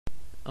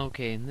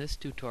Okay, in this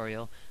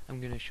tutorial I'm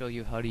going to show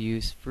you how to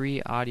use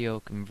free audio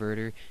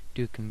converter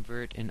to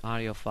convert an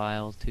audio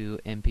file to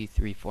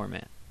MP3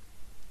 format.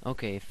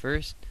 Okay,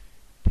 first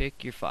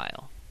pick your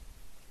file.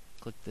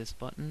 Click this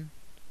button,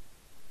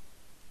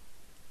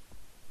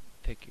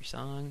 pick your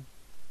song,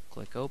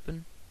 click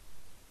open.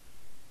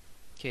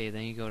 Okay,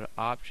 then you go to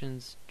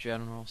Options,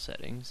 General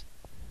Settings.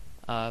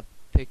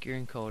 Pick your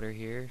encoder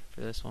here.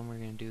 For this one we're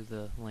going to do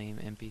the lame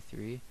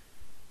MP3.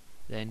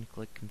 Then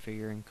click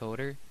Configure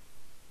Encoder.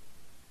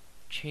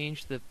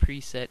 Change the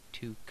preset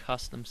to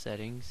custom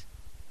settings,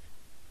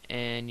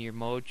 and your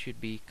mode should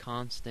be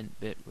constant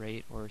bit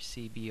rate or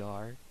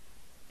CBR,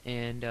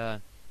 and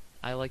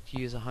I like to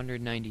use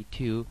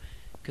 192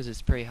 because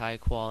it's pretty high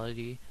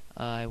quality.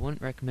 I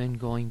wouldn't recommend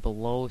going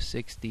below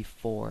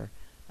 64.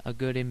 A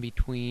good in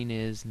between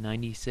is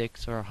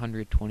 96 or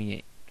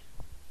 128.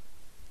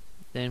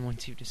 Then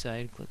once you've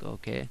decided, click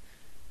OK.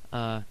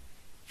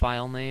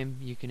 File name,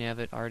 you can have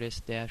it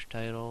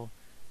artist-title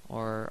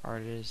or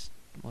artist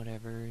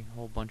whatever, a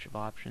whole bunch of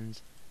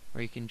options,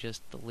 or you can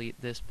just delete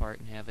this part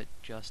and have it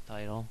just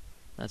title.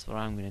 That's what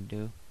I'm going to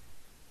do.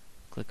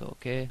 Click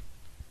OK.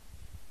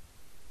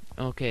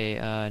 Okay,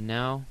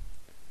 now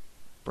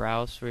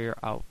browse for your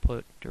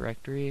output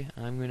directory.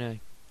 I'm going to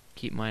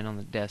keep mine on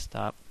the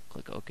desktop.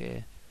 Click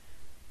OK.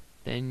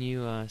 Then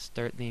you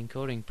start the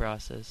encoding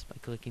process by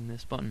clicking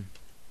this button.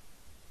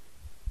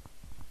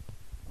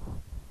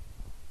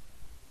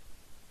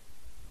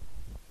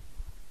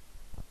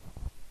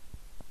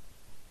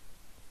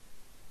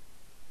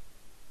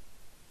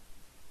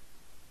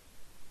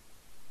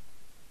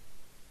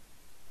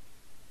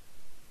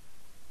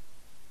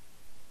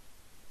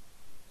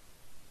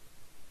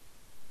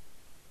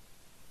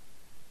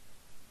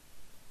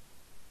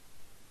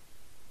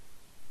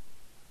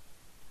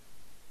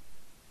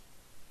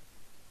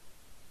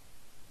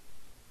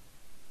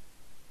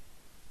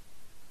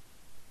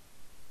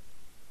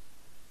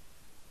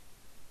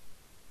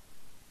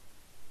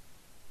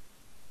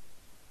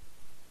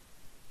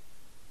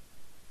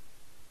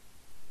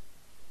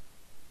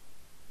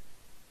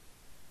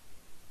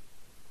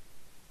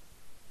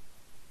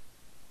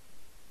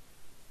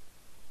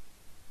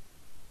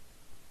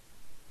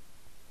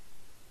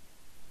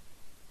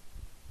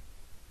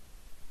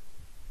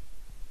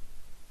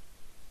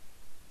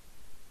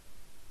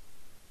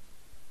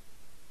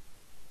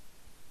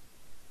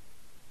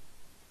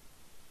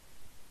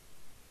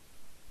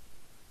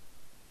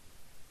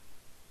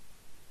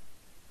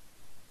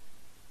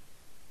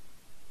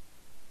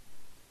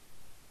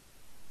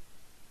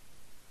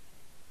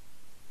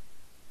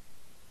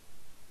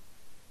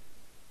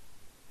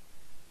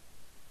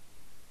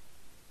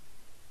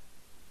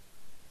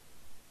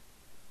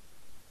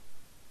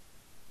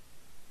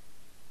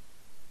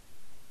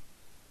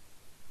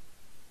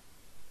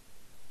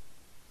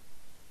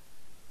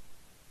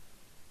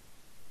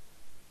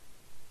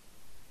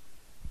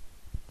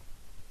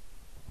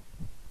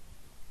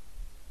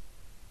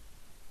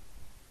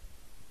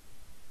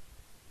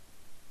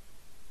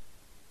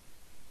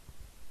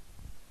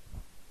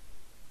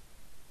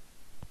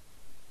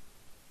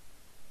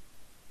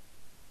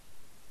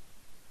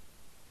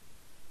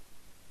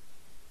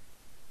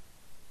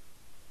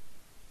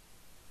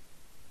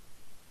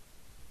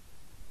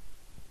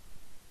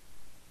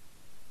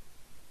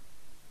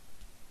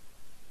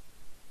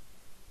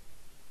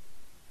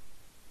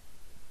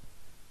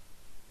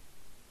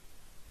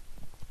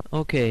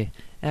 Okay,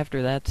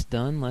 after that's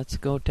done, let's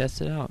go test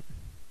it out.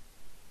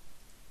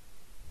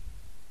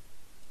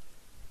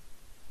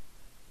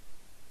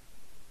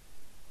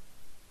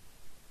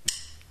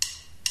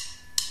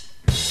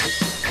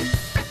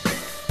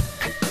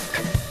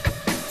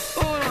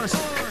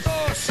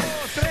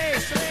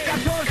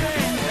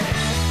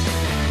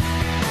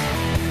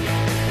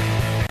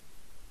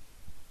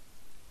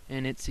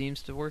 And it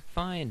seems to work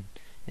fine.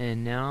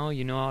 And now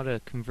you know how to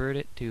convert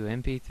it to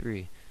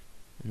MP3.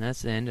 And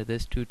that's the end of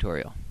this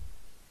tutorial.